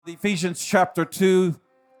Ephesians chapter 2,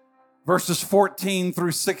 verses 14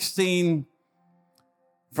 through 16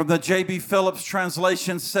 from the J.B. Phillips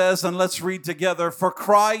translation says, and let's read together, "For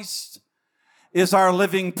Christ is our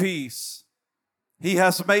living peace. He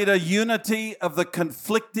has made a unity of the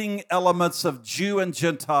conflicting elements of Jew and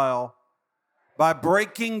Gentile by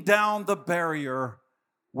breaking down the barrier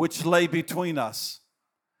which lay between us.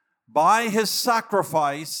 By his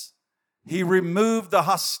sacrifice, he removed the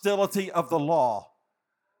hostility of the law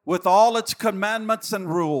with all its commandments and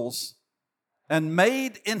rules, and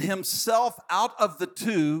made in himself out of the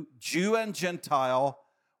two, Jew and Gentile,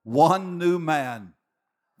 one new man,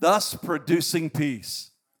 thus producing peace.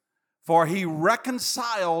 For he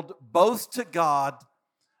reconciled both to God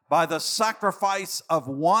by the sacrifice of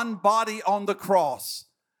one body on the cross,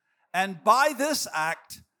 and by this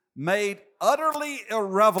act made utterly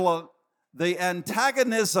irrelevant the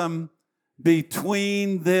antagonism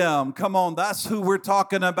between them." Come on, that's who we're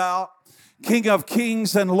talking about. King of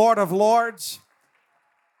Kings and Lord of Lords.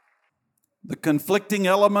 The conflicting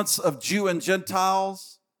elements of Jew and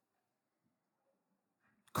Gentiles.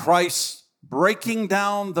 Christ breaking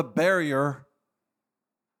down the barrier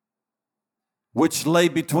which lay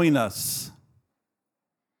between us.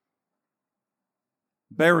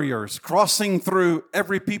 Barriers crossing through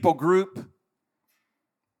every people group,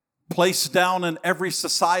 placed down in every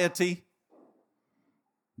society.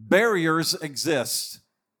 Barriers exist,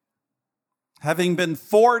 having been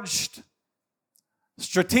forged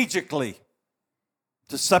strategically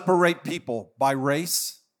to separate people by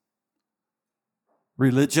race,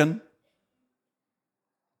 religion,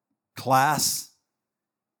 class,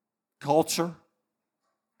 culture,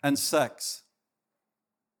 and sex.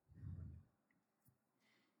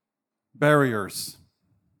 Barriers.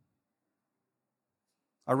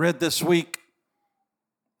 I read this week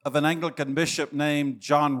of an Anglican bishop named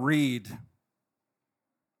John Reed,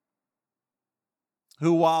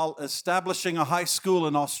 who, while establishing a high school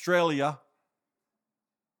in Australia,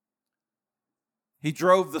 he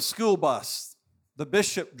drove the school bus. The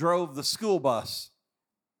bishop drove the school bus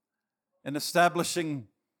in establishing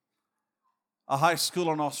a high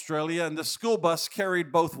school in Australia, and the school bus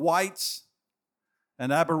carried both whites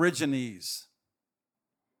and Aborigines.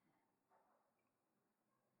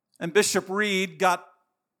 And Bishop Reed got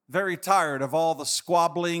very tired of all the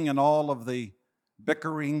squabbling and all of the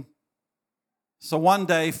bickering. So one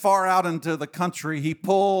day, far out into the country, he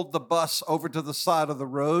pulled the bus over to the side of the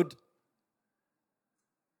road.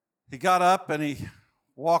 He got up and he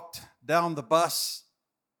walked down the bus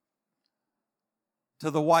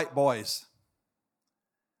to the white boys.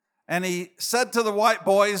 And he said to the white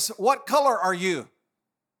boys, "What color are you?"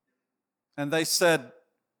 And they said,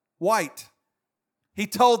 "White." He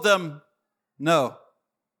told them, "No,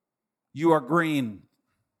 you are green.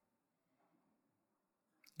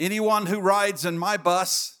 Anyone who rides in my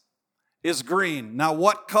bus is green. Now,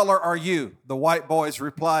 what color are you?" The white boys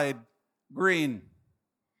replied, "Green."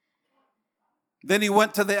 Then he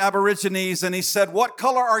went to the Aborigines and he said, "What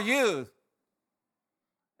color are you?"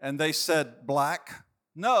 And they said, "Black."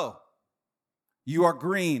 "No, you are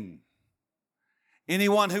green.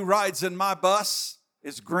 Anyone who rides in my bus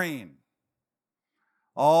is green."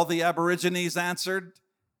 All the Aborigines answered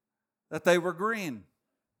that they were green.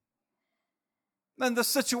 Then the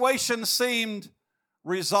situation seemed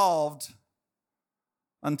resolved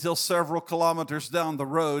until several kilometers down the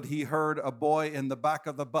road, he heard a boy in the back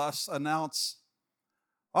of the bus announce,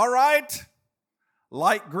 "All right,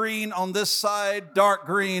 light green on this side, dark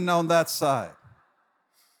green on that side."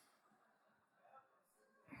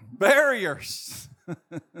 Barriers.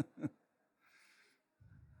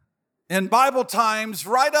 In Bible times,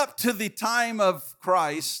 right up to the time of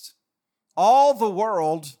Christ, all the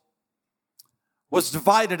world was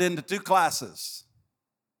divided into two classes,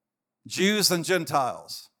 Jews and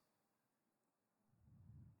Gentiles.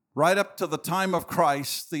 Right up to the time of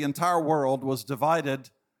Christ, the entire world was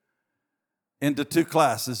divided into two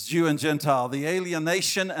classes, Jew and Gentile. The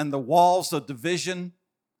alienation and the walls of division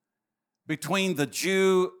between the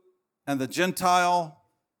Jew and the Gentile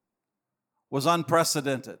was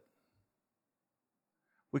unprecedented.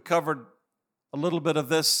 We covered a little bit of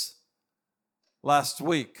this last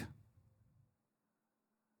week.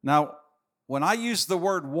 Now, when I use the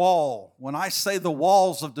word wall, when I say the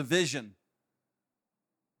walls of division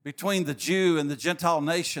between the Jew and the Gentile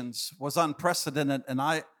nations was unprecedented,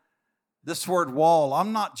 and this word wall,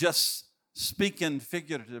 I'm not just speaking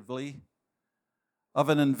figuratively of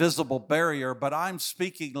an invisible barrier, but I'm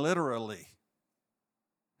speaking literally.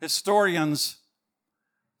 Historians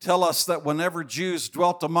tell us that whenever Jews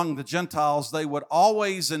dwelt among the Gentiles, they would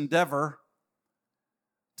always endeavor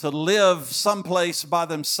to live someplace by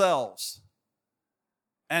themselves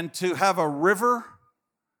and to have a river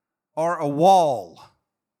or a wall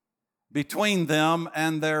between them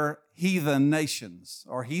and their heathen nations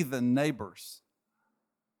or heathen neighbors.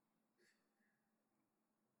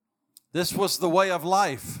 This was the way of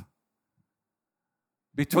life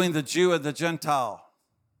between the Jew and the Gentile.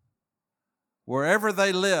 Wherever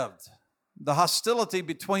they lived, the hostility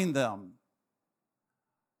between them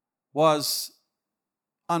was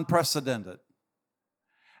unprecedented.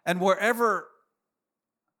 And wherever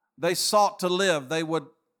they sought to live, they would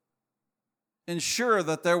ensure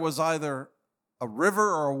that there was either a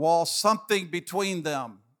river or a wall, something between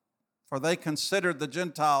them, for they considered the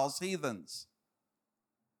Gentiles heathens.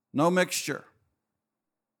 No mixture.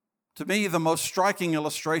 To me, the most striking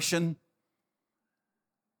illustration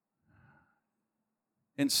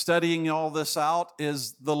in studying all this out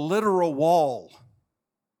is the literal wall.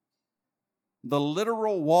 The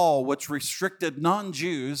literal wall which restricted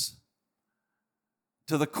non-Jews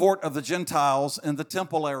to the court of the Gentiles in the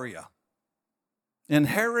temple area. In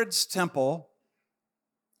Herod's temple,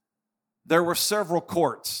 there were several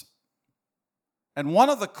courts. And one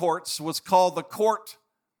of the courts was called the court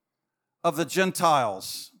of the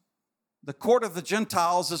Gentiles. The court of the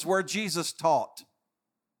Gentiles is where Jesus taught.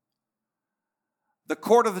 The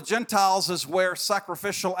court of the Gentiles is where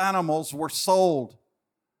sacrificial animals were sold.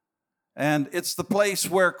 And it's the place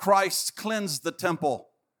where Christ cleansed the temple,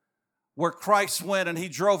 where Christ went and he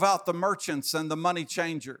drove out the merchants and the money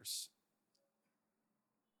changers.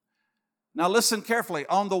 Now listen carefully.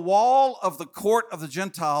 On the wall of the court of the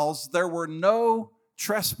Gentiles, there were no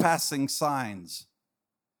trespassing signs.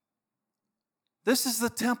 This is the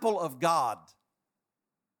temple of God.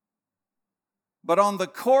 But on the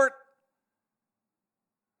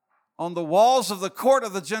walls of the court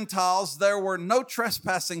of the Gentiles, there were no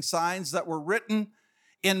trespassing signs that were written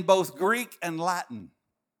in both Greek and Latin.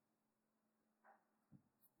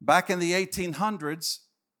 Back in the 1800s,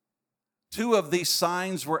 2 of these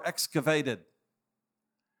signs were excavated,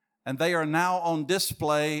 and they are now on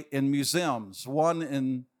display in museums, one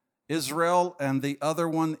in Israel and the other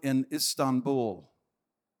one in Istanbul.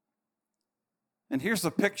 And here's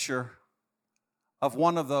a picture of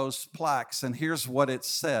one of those plaques, and here's what it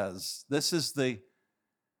says. This is the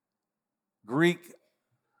Greek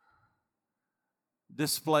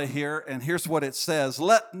display here, and here's what it says.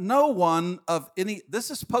 Let no one of any, this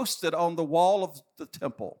is posted on the wall of the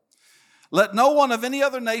temple. Let no one of any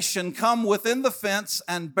other nation come within the fence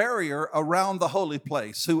and barrier around the holy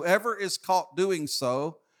place. Whoever is caught doing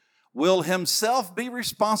so will himself be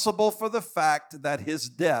responsible for the fact that his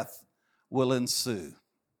death will ensue.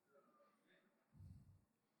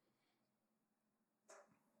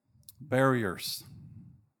 Barriers.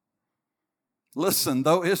 Listen,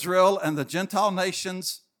 though Israel and the Gentile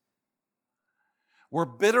nations were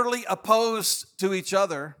bitterly opposed to each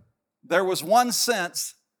other, there was one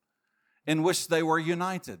sense in which they were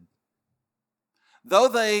united. Though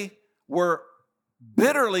they were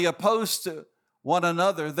bitterly opposed to one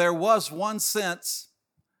another, there was one sense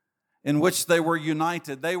in which they were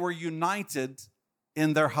united. They were united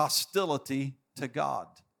in their hostility to God.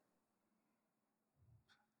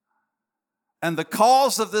 And the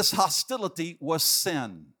cause of this hostility was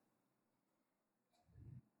sin.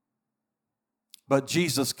 But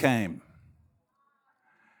Jesus came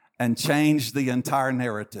and changed the entire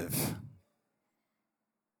narrative.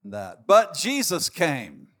 But Jesus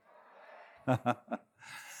came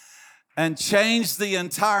and changed the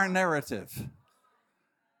entire narrative.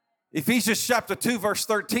 Ephesians chapter 2 verse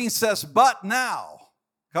 13 says, but now,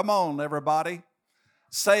 come on everybody,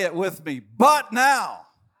 say it with me, but now,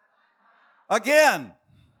 again,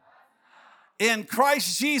 in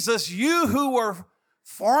Christ Jesus, you who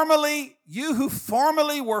formerly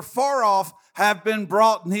were far off have been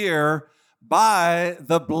brought near by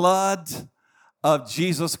the blood of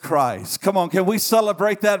Jesus Christ. Come on, can we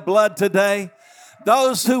celebrate that blood today?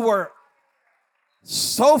 Those who were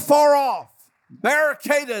so far off,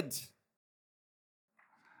 barricaded,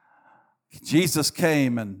 Jesus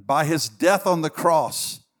came, and by his death on the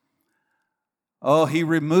cross, he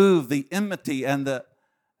removed the enmity and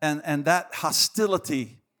that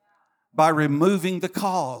hostility by removing the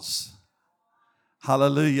cause.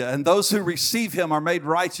 Hallelujah. And those who receive him are made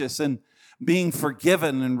righteous and being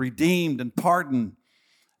forgiven and redeemed and pardoned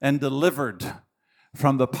and delivered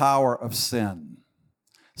from the power of sin.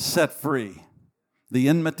 Set free. The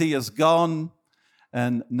enmity is gone,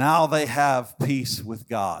 and now they have peace with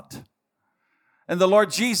God. And the Lord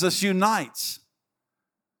Jesus unites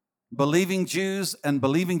believing Jews and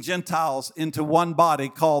believing Gentiles into one body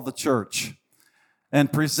called the church.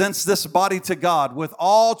 and presents this body to God with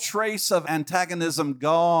all trace of antagonism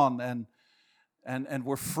gone, and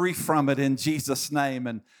we're free from it in Jesus' name.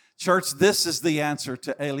 And church, this is the answer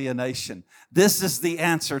to alienation. This is the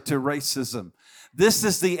answer to racism. This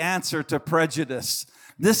is the answer to prejudice.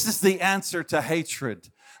 This is the answer to hatred.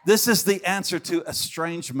 This is the answer to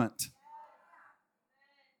estrangement.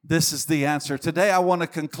 This is the answer. Today I want to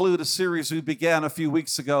conclude a series we began a few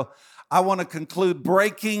weeks ago. I want to conclude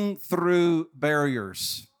breaking through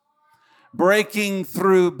barriers. Breaking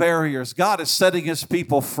through barriers. God is setting His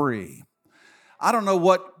people free. I don't know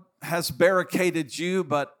what has barricaded you,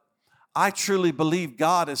 but I truly believe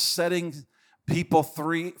God is setting people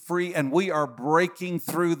free, and we are breaking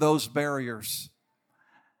through those barriers.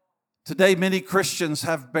 Today, many Christians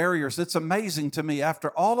have barriers. It's amazing to me, after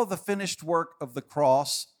all of the finished work of the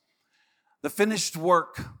cross, the finished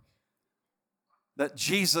work that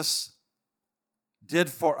Jesus did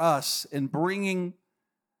for us in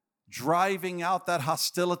driving out that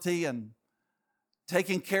hostility and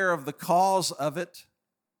taking care of the cause of it,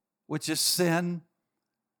 which is sin,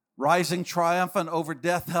 rising triumphant over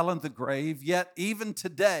death, hell, and the grave. Yet even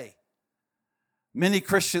today, many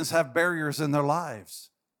Christians have barriers in their lives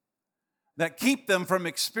that keep them from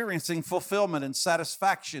experiencing fulfillment and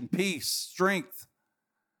satisfaction, peace, strength,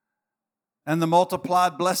 and the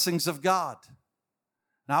multiplied blessings of God.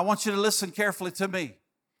 Now, I want you to listen carefully to me.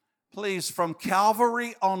 Please, from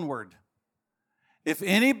Calvary onward, if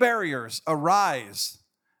any barriers arise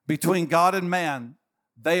between God and man,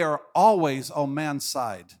 they are always on man's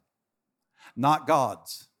side, not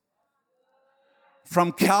God's.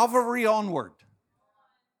 From Calvary onward,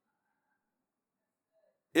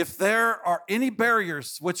 if there are any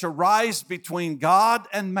barriers which arise between God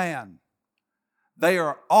and man, they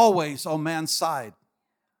are always on man's side,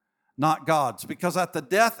 not God's. Because at the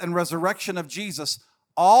death and resurrection of Jesus,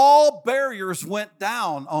 all barriers went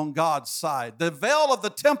down on God's side. The veil of the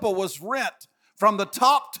temple was rent from the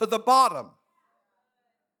top to the bottom,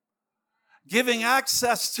 giving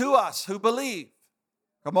access to us who believe.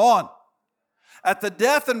 Come on. At the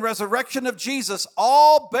death and resurrection of Jesus,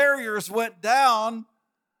 all barriers went down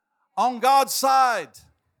on God's side.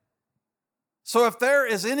 So if there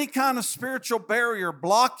is any kind of spiritual barrier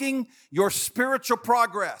blocking your spiritual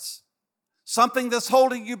progress, something that's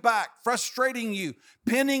holding you back, frustrating you,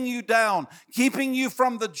 pinning you down, keeping you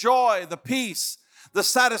from the joy, the peace, the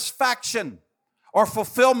satisfaction, or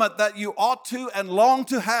fulfillment that you ought to and long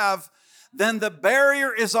to have, then the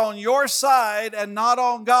barrier is on your side and not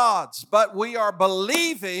on God's. But we are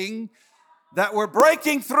believing that we're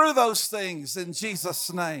breaking through those things in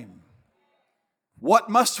Jesus' name. What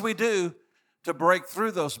must we do to break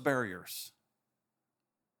through those barriers?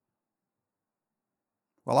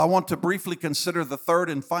 Well, I want to briefly consider the third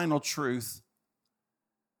and final truth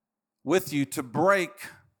with you to break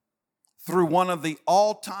through one of the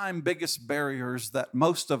all-time biggest barriers that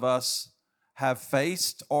most of us have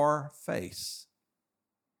faced or face.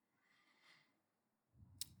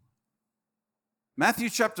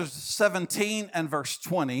 Matthew chapter 17 and verse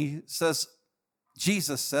 20 says,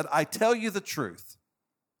 Jesus said, I tell you the truth.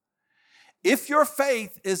 If your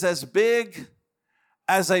faith is as big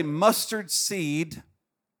as a mustard seed,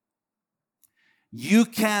 you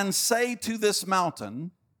can say to this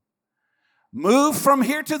mountain, move from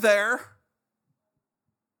here to there,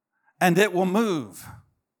 and it will move.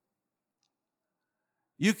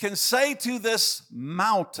 You can say to this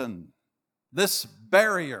mountain, this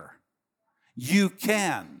barrier, you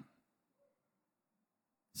can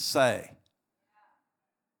say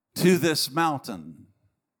to this mountain,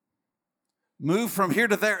 move from here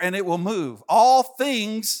to there, and it will move. All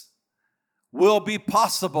things will be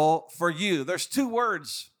possible for you. There's two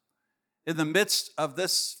words in the midst of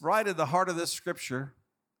this, right in the heart of this scripture,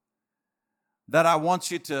 that I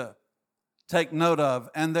want you to take note of,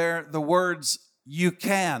 and they're the words, you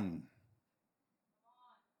can.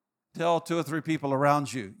 Tell 2 or 3 people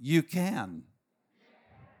around you, you can.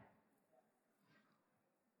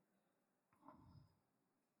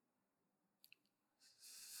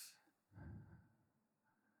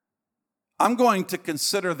 I'm going to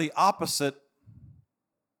consider the opposite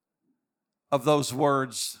of those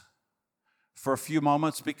words for a few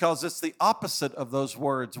moments, because it's the opposite of those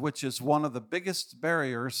words, which is one of the biggest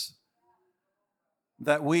barriers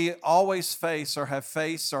that we always face or have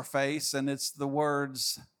faced or face, and it's the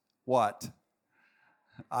words, what?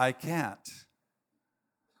 I can't.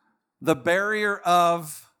 The barrier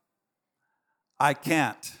of I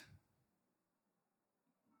can't.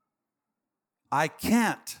 I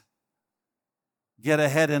can't get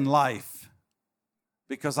ahead in life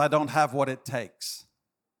because I don't have what it takes.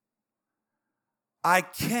 I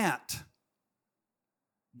can't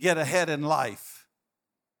get ahead in life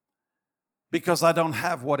because I don't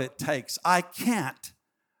have what it takes. I can't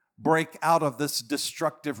break out of this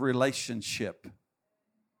destructive relationship.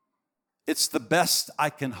 It's the best I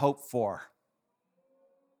can hope for.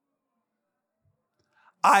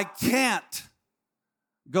 I can't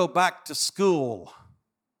go back to school.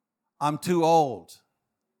 I'm too old.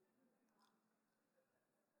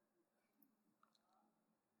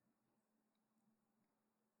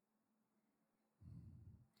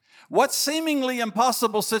 What seemingly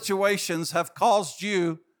impossible situations have caused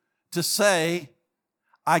you to say,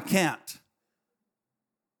 I can't?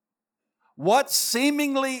 What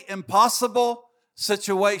seemingly impossible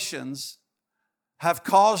situations have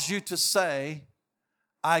caused you to say,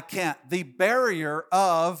 I can't? The barrier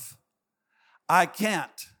of I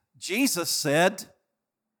can't. Jesus said,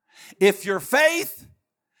 if your faith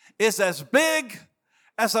is as big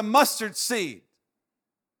as a mustard seed,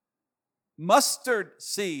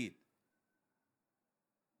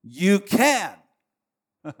 you can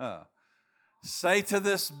say to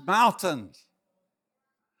this mountain,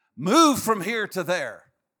 move from here to there,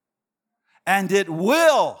 and it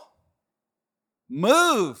will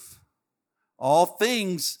move. All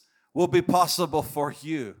things will be possible for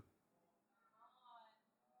you.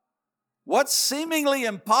 What seemingly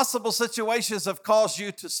impossible situations have caused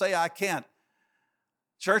you to say, I can't?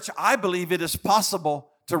 Church, I believe it is possible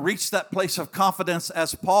to reach that place of confidence,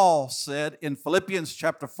 as Paul said in Philippians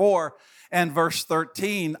chapter 4 and verse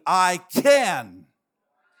 13, I can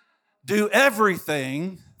do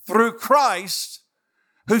everything through Christ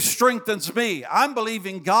who strengthens me. I'm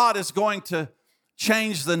believing God is going to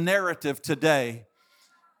change the narrative today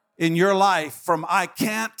in your life from I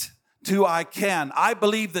can't to I can. I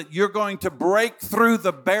believe that you're going to break through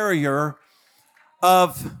the barrier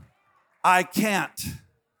of I can't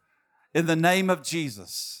in the name of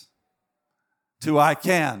Jesus to I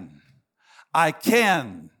can. I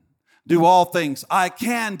can do all things. I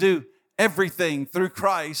can do everything through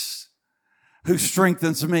Christ who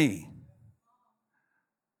strengthens me.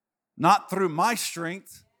 Not through my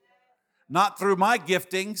strength, not through my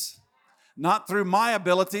giftings, not through my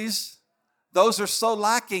abilities. Those are so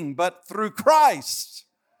lacking, but through Christ.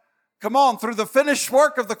 Come on, through the finished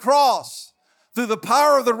work of the cross, through the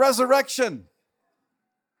power of the resurrection,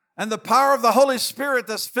 and the power of the Holy Spirit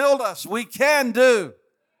that's filled us, we can do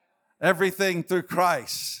everything through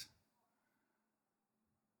Christ.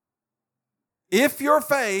 If your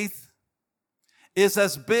faith is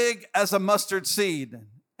as big as a mustard seed,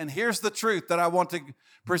 and here's the truth that I want to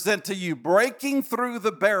present to you, breaking through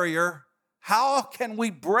the barrier. How can we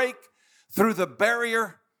break through the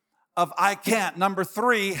barrier of I can't? Number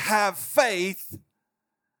 3, have faith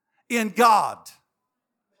in God.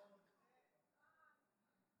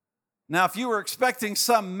 Now, if you were expecting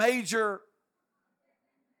some major,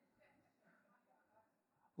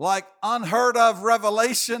 like unheard of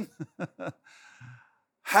revelation,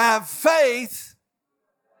 have faith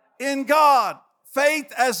in God.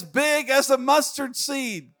 Faith as big as a mustard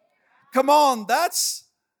seed. Come on, that's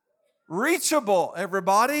reachable,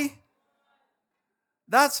 everybody.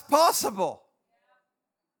 That's possible.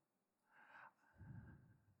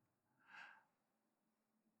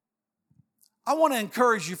 I want to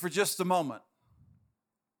encourage you for just a moment.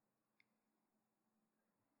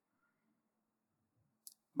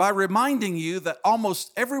 By reminding you that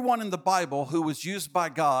almost everyone in the Bible who was used by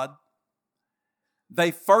God,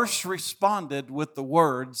 they first responded with the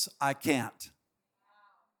words, I can't.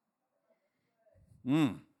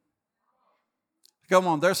 Come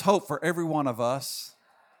on, there's hope for every one of us.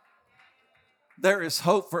 There is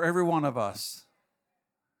hope for every one of us.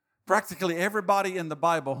 Practically everybody in the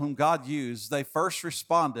Bible whom God used, they first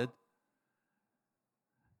responded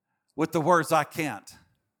with the words, I can't.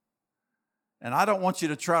 And I don't want you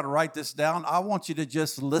to try to write this down. I want you to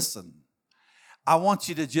just listen. I want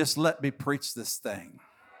you to just let me preach this thing.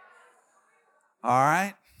 All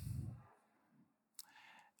right?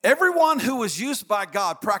 Everyone who was used by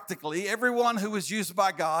God, practically everyone who was used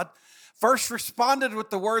by God, first responded with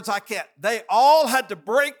the words, I can't. They all had to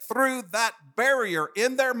break through that barrier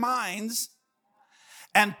in their minds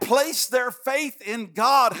and place their faith in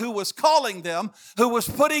God who was calling them, who was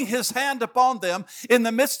putting His hand upon them in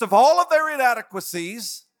the midst of all of their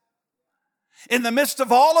inadequacies, in the midst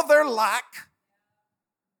of all of their lack,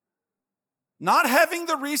 not having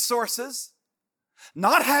the resources,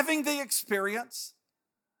 not having the experience,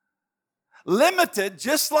 limited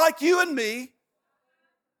just like you and me.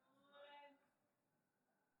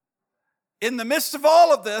 In the midst of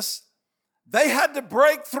all of this, they had to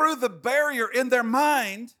break through the barrier in their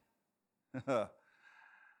mind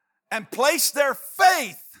and place their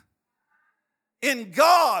faith in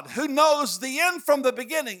God who knows the end from the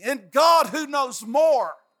beginning, in God who knows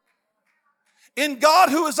more, in God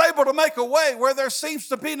who is able to make a way where there seems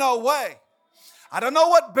to be no way. I don't know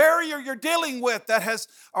what barrier you're dealing with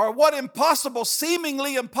or what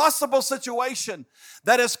seemingly impossible situation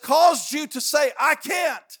that has caused you to say, I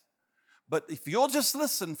can't. But if you'll just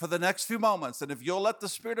listen for the next few moments, and if you'll let the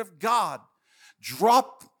Spirit of God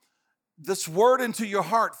drop this word into your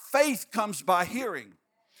heart, faith comes by hearing,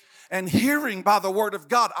 and hearing by the word of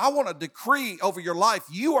God. I want to decree over your life,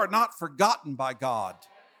 you are not forgotten by God.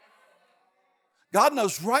 God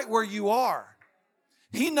knows right where you are.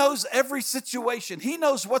 He knows every situation. He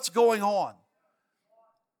knows what's going on.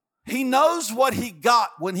 He knows what He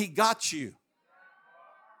got when He got you.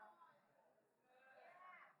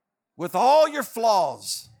 With all your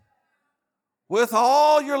flaws, with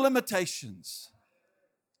all your limitations,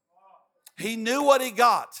 He knew what He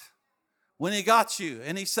got when He got you.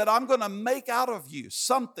 And He said, I'm going to make out of you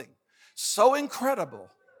something so incredible,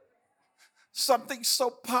 something so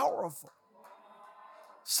powerful,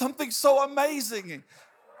 something so amazing.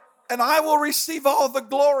 And I will receive all the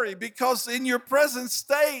glory, because in your present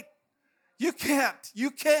state, you can't.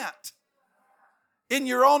 In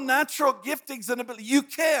your own natural giftings and ability, you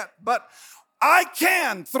can't. But I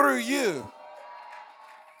can through you.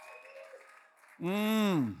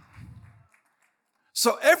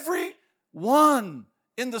 So everyone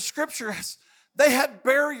in the scriptures, they had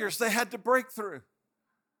barriers they had to break through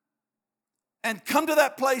and come to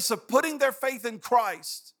that place of putting their faith in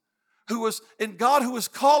Christ, who was in God, who was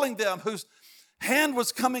calling them, whose hand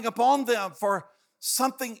was coming upon them for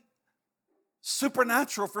something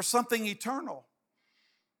supernatural, for something eternal.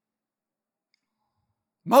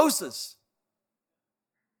 Moses.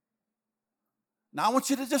 Now I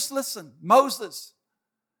want you to just listen. Moses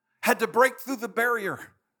had to break through the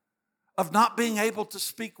barrier of not being able to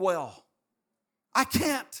speak well. I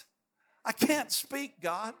can't speak,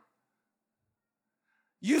 God.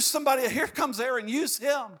 Use somebody. Here comes Aaron. Use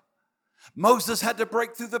him. Moses had to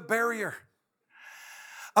break through the barrier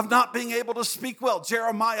of not being able to speak well.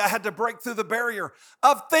 Jeremiah had to break through the barrier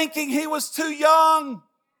of thinking he was too young.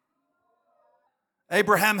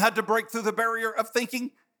 Abraham had to break through the barrier of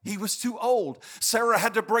thinking he was too old. Sarah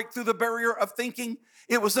had to break through the barrier of thinking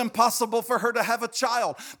it was impossible for her to have a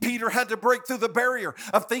child. Peter had to break through the barrier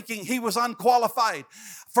of thinking he was unqualified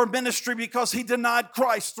for ministry because he denied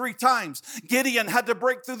Christ 3 times. Gideon had to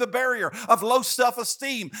break through the barrier of low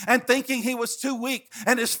self-esteem and thinking he was too weak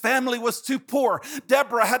and his family was too poor.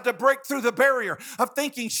 Deborah had to break through the barrier of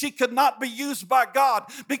thinking she could not be used by God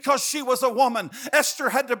because she was a woman. Esther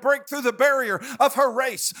had to break through the barrier of her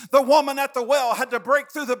race. The woman at the well had to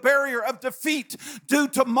break through the barrier of defeat due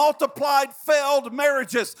to multiplied failed marriages.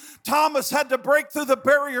 Thomas had to break through the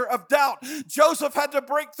barrier of doubt. Joseph had to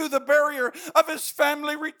break through the barrier of his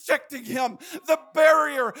family rejecting him, the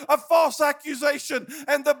barrier of false accusation,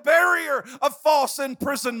 and the barrier of false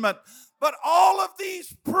imprisonment. But all of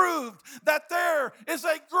these proved that there is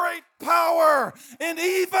a great power in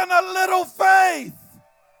even a little faith.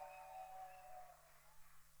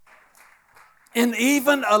 In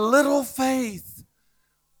even a little faith,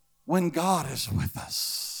 when God is with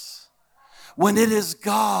us, when it is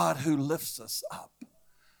God who lifts us up,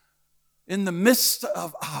 in the midst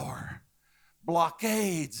of our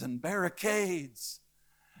blockades and barricades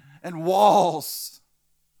and walls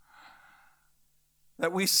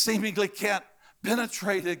that we seemingly can't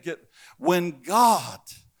penetrate again, when God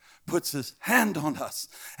puts His hand on us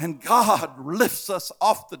and God lifts us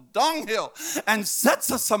off the dunghill and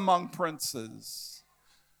sets us among princes,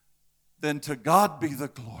 then to God be the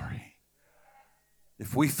glory.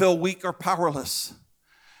 If we feel weak or powerless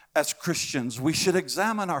as Christians, we should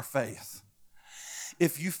examine our faith.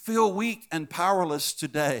 If you feel weak and powerless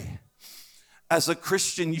today, as a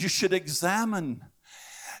Christian, you should examine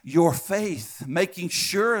your faith, making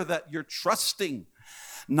sure that you're trusting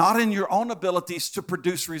not in your own abilities to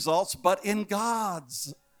produce results, but in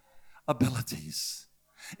God's abilities,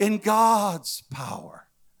 in God's power.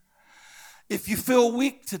 If you feel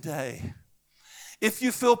weak today, if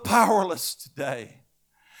you feel powerless today,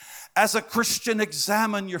 as a Christian,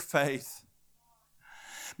 examine your faith,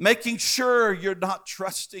 making sure you're not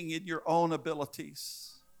trusting in your own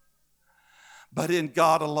abilities, but in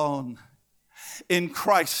God alone, in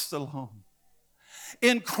Christ alone.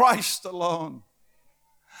 In Christ alone,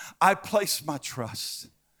 I place my trust.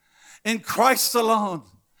 In Christ alone,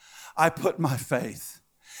 I put my faith.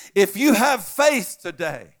 If you have faith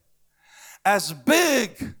today, as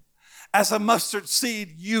big as a mustard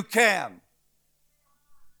seed, you can.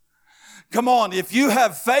 Come on, if you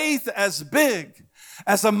have faith as big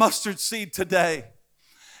as a mustard seed today,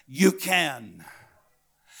 You can.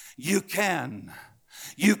 You can.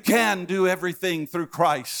 You can do everything through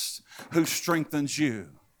Christ who strengthens you.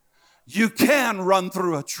 You can run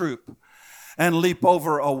through a troop and leap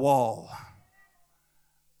over a wall.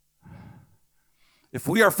 If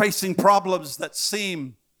we are facing problems that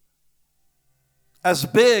seem as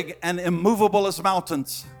big and immovable as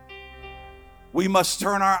mountains, we must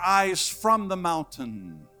turn our eyes from the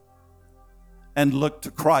mountain and look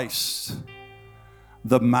to Christ,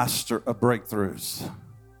 the master of breakthroughs.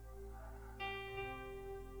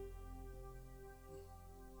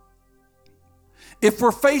 If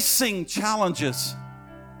we're facing challenges,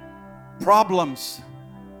 problems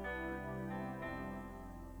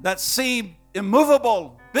that seem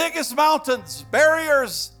immovable, big as mountains,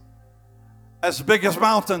 barriers as big as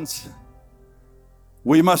mountains,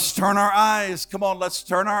 we must turn our eyes. Come on, let's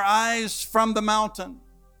turn our eyes from the mountain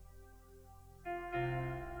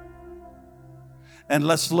and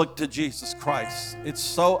let's look to Jesus Christ. It's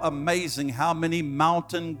so amazing how many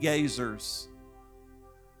mountain gazers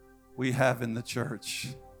we have in the church.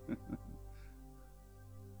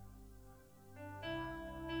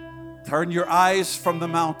 Turn your eyes from the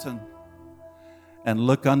mountain and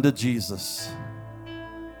look unto Jesus,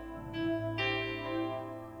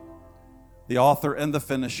 the author and the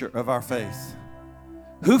finisher of our faith,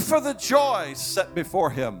 who for the joy set before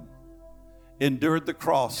him endured the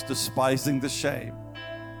cross, despising the shame,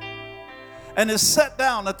 and is set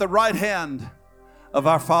down at the right hand of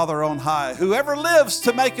our Father on high, whoever lives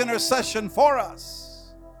to make intercession for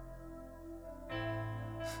us,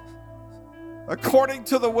 according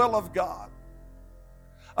to the will of God,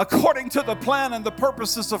 according to the plan and the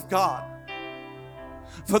purposes of God.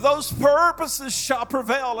 For those purposes shall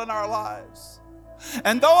prevail in our lives.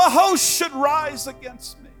 And though a host should rise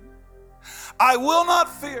against me, I will not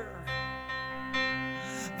fear.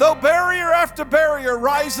 Though barrier after barrier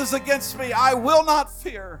rises against me, I will not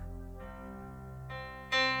fear.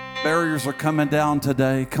 Barriers are coming down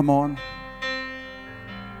today. Come on.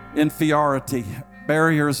 Inferiority.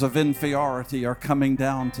 Barriers of inferiority are coming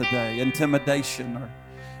down today. Intimidation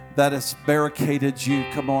that has barricaded you.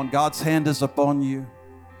 Come on. God's hand is upon you.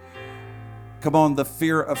 Come on. The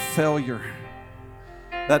fear of failure.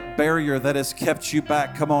 That barrier that has kept you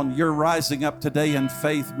back. Come on. You're rising up today in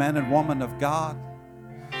faith, man and woman of God.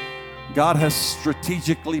 God has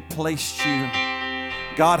strategically placed you.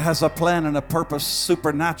 God has a plan and a purpose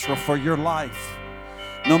supernatural for your life.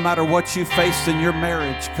 No matter what you faced in your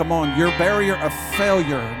marriage, come on, your barrier of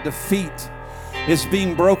failure and defeat is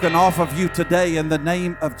being broken off of you today in the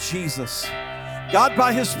name of Jesus. God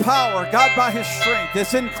by His power, God by His strength.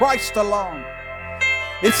 It's in Christ alone.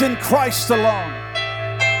 It's in Christ alone.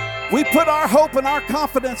 We put our hope and our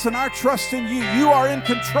confidence and our trust in you. You are in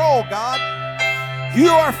control, God. You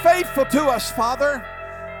are faithful to us, Father.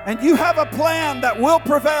 And you have a plan that will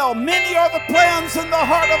prevail. Many are the plans in the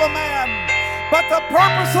heart of a man, but the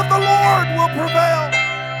purpose of the Lord will prevail.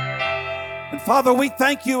 And Father, we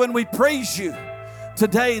thank you and we praise you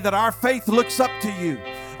today that our faith looks up to you.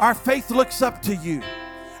 Our faith looks up to you,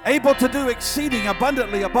 able to do exceeding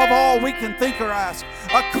abundantly above all we can think or ask,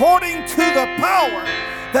 according to the power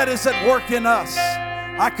that is at work in us.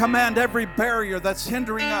 I command every barrier that's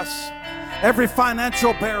hindering us, every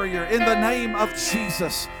financial barrier in the name of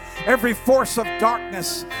Jesus, every force of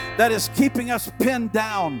darkness that is keeping us pinned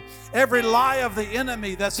down, every lie of the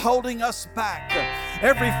enemy that's holding us back,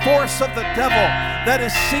 every force of the devil that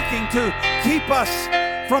is seeking to keep us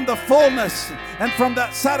from the fullness and from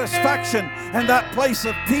that satisfaction and that place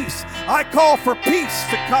of peace. I call for peace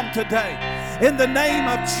to come today in the name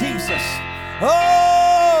of Jesus.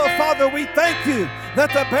 Oh, Father, we thank you that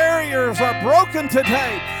the barriers are broken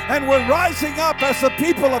today and we're rising up as the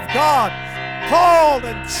people of God, called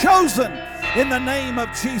and chosen in the name of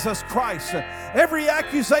Jesus Christ. Every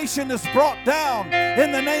accusation is brought down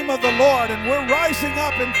in the name of the Lord, and we're rising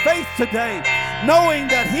up in faith today, knowing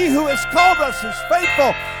that He who has called us is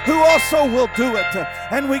faithful, who also will do it.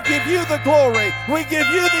 And we give you the glory. We give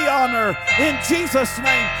you the honor in Jesus'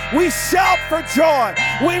 name. We shout for joy.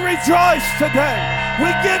 We rejoice today.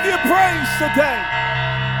 We give you praise today.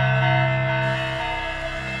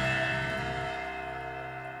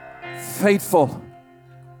 Faithful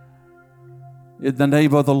in the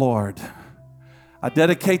name of the Lord. I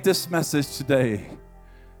dedicate this message today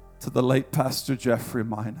to the late Pastor Jeffrey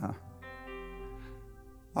Mina.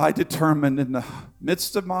 I determined in the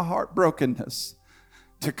midst of my heartbrokenness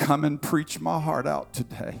to come and preach my heart out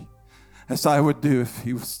today, as I would do if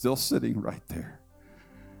he was still sitting right there,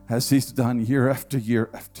 as he's done year after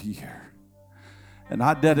year after year. And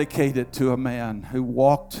I dedicate it to a man who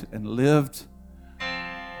walked and lived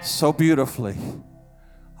so beautifully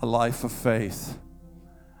a life of faith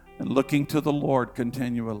and looking to the Lord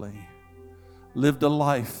continually. Lived a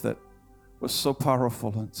life that was so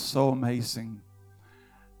powerful and so amazing.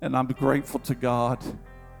 And I'm grateful to God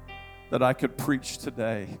that I could preach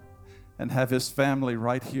today and have his family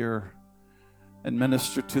right here and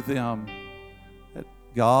minister to them that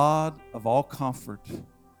God of all comfort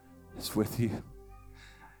is with you.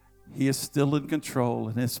 He is still in control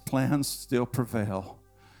and his plans still prevail.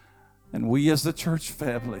 And we as the church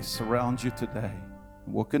family surround you today.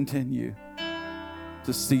 We'll continue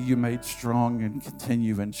to see you made strong and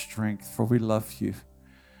continue in strength, for we love you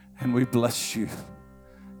and we bless you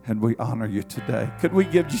and we honor you today. Could we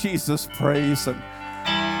give Jesus praise and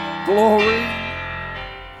glory?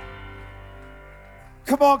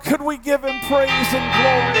 Come on, could we give him praise and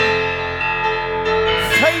glory?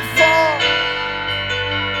 Faithful,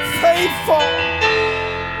 faithful.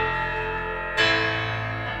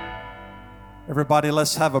 Everybody,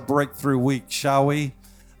 let's have a breakthrough week, shall we?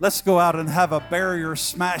 Let's go out and have a barrier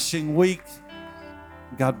smashing week.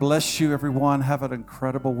 God bless you, everyone. Have an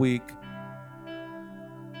incredible week.